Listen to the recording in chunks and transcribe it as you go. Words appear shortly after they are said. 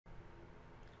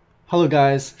Hello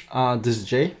guys, this is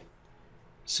Jay.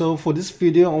 So for this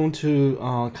video, I want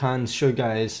to kind of show you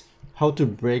guys how to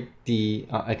break the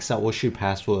Excel worksheet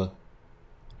password.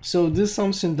 So this is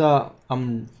something that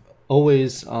I'm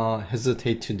always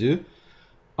hesitate to do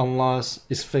unless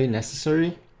it's very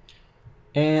necessary.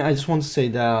 And I just want to say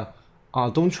that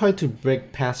don't try to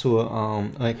break password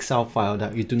on an Excel file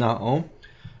that you do not own.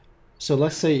 So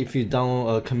let's say if you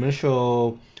download a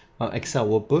commercial Excel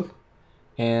workbook,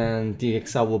 and the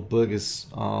Excel workbook is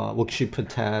worksheet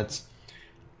protects.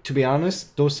 To be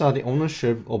honest, those are the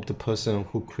ownership of the person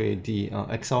who create the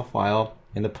Excel file,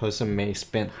 and the person may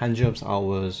spend hundreds of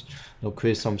hours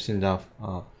create something that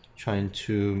trying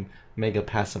to make a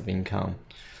passive income.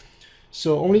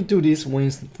 So only do this when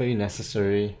it's very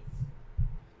necessary.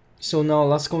 So now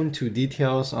let's go into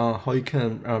details on how you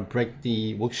can break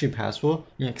the worksheet password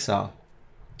in Excel.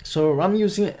 So I'm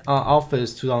using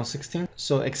Office 2016.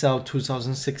 So Excel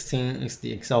 2016 is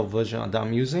the Excel version that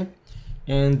I'm using.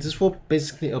 And this will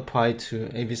basically apply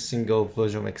to every single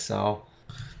version of Excel.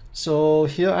 So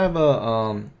here I have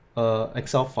a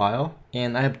Excel file,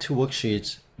 and I have two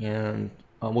worksheets, and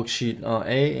worksheet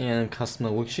A and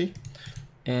customer worksheet.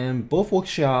 And both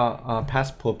worksheets are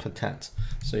passport protect.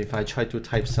 So if I try to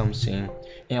type something,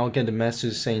 and I'll get a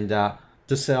message saying that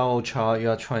the cell or chart you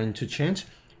are trying to change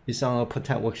is on a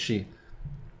protect worksheet.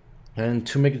 And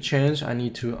to make a change, I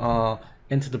need to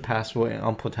enter the password and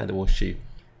unprotect the worksheet.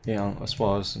 And as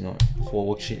well as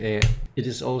for worksheet A, it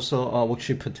is also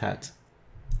worksheet protect.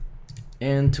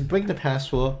 And to break the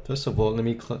password, first of all,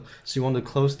 so you want to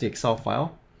close the Excel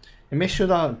file and make sure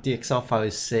that the Excel file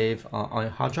is saved on your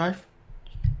hard drive.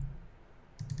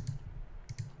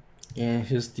 And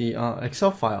here's the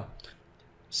Excel file.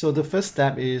 So the first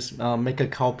step is make a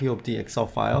copy of the Excel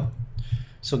file.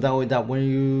 So that way that when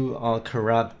you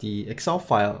corrupt the Excel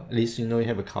file, at least you know you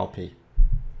have a copy.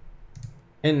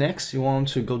 And next you want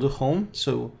to go to home.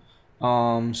 So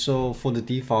so for the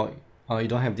default, you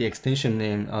don't have the extension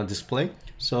name display.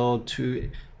 So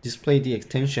to display the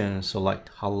extension, so like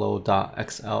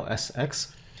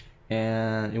hello.xlsx,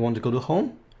 and you want to go to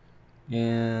home,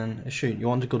 and actually you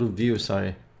want to go to view,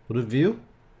 go to view.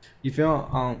 If you're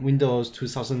on Windows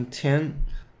 2010,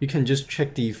 you can just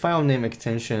check the file name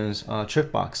extensions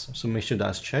checkbox, so make sure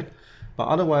that's checked. But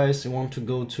otherwise, you want to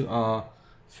go to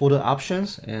folder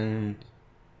options and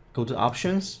go to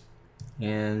options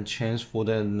and change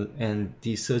folder and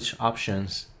the search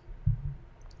options.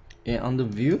 And under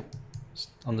view,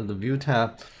 under the view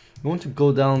tab, you want to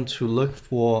go down to look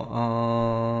for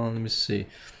let me see,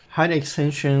 hide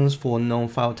extensions for known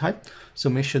file type. So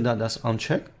make sure that that's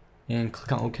unchecked and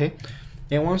click on OK.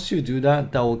 And once you do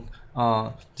that, that will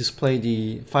display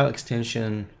the file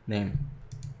extension name.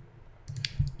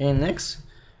 And next,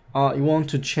 you want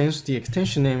to change the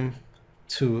extension name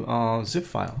to zip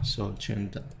file. So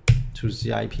change that to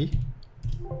zip.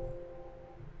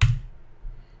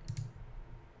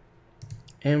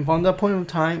 And from that point of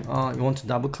time, you want to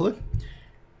double click.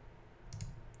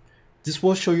 This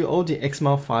will show you all the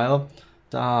XML file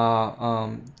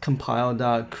that compile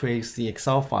that creates the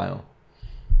Excel file.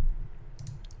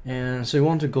 And so you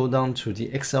want to go down to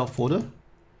the Excel folder,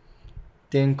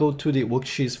 then go to the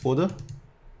worksheets folder,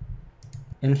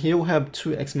 and here we have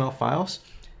two XML files,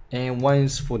 and one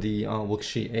is for the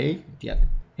worksheet A,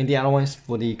 and the other one is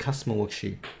for the customer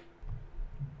worksheet.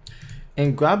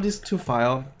 And grab these two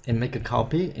files and make a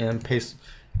copy and paste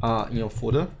in your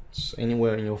folder, so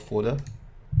anywhere in your folder.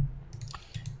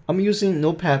 I'm using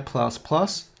Notepad++.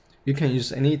 You can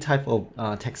use any type of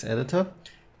text editor,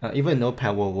 even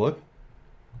Notepad will work.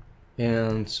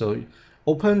 And so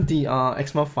open the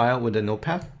XML file with the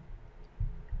Notepad.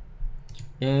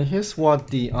 And here's what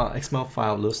the XML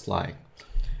file looks like.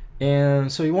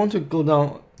 And so you want to go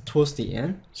down towards the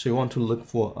end. So you want to look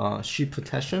for sheet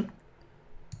protection.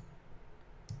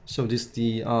 So this is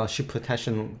the sheet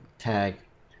protection tag.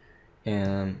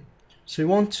 And so you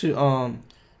want to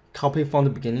copy from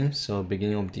the beginning. So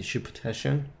beginning of the sheet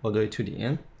protection all the way to the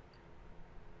end.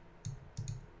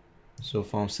 So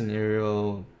from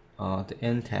scenario the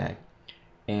end tag,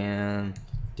 and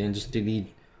then just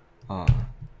delete,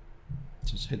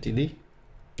 just hit delete.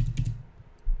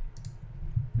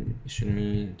 Should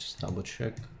me just double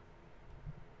check.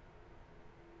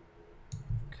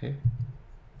 Okay,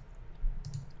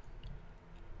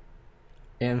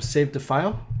 and save the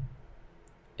file.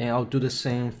 And I'll do the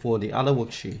same for the other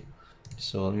worksheet.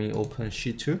 So let me open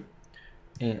sheet 2,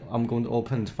 and I'm going to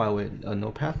open the file with a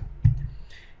Notepad.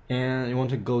 And you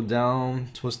want to go down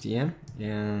towards the end,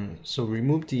 and so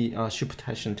remove the sheet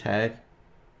protection tag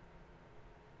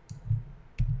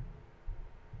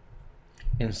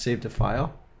and save the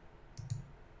file.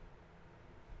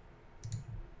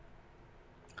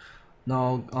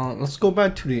 Now let's go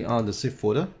back to the zip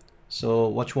folder. So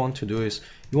what you want to do is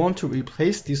you want to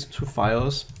replace these two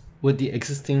files with the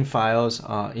existing files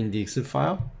in the zip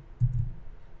file.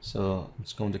 So I'm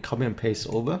just going to copy and paste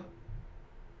over.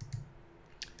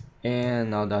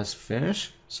 And now that's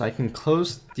finished. So I can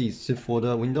close the zip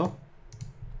folder window.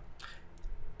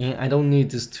 And I don't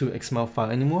need this two XML file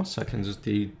anymore, so I can just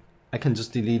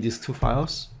delete these two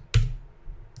files.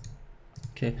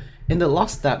 Okay, and the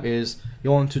last step is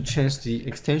you want to change the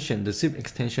extension, the zip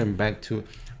extension, back to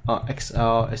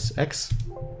XLSX,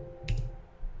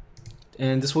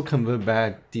 and this will convert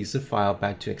back the zip file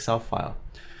back to Excel file.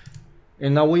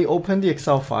 And now we open the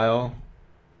Excel file,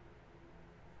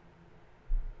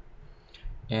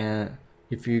 and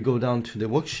if you go down to the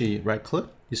worksheet, right click,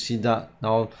 you see that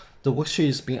now the worksheet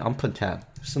is being unprotected.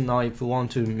 So now if you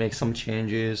want to make some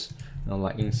changes,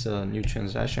 like insert new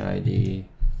transaction ID,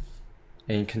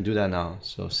 and you can do that now.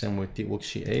 So same with the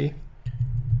worksheet A,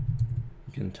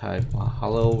 you can type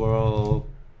hello world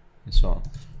and so on.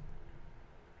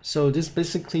 So this is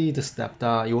basically the step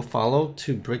that you will follow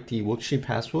to break the worksheet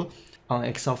password on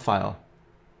Excel file.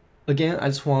 Again, I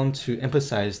just want to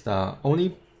emphasize that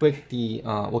only break the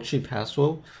worksheet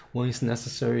password when it's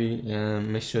necessary,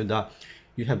 and make sure that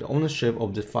you have the ownership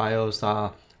of the files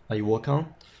that you work on.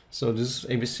 So this is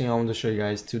everything I want to show you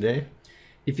guys today.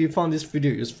 If you found this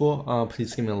video useful,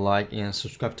 please give me a like and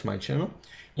subscribe to my channel.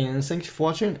 And thank you for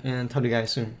watching, and talk to you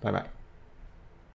guys soon. Bye bye.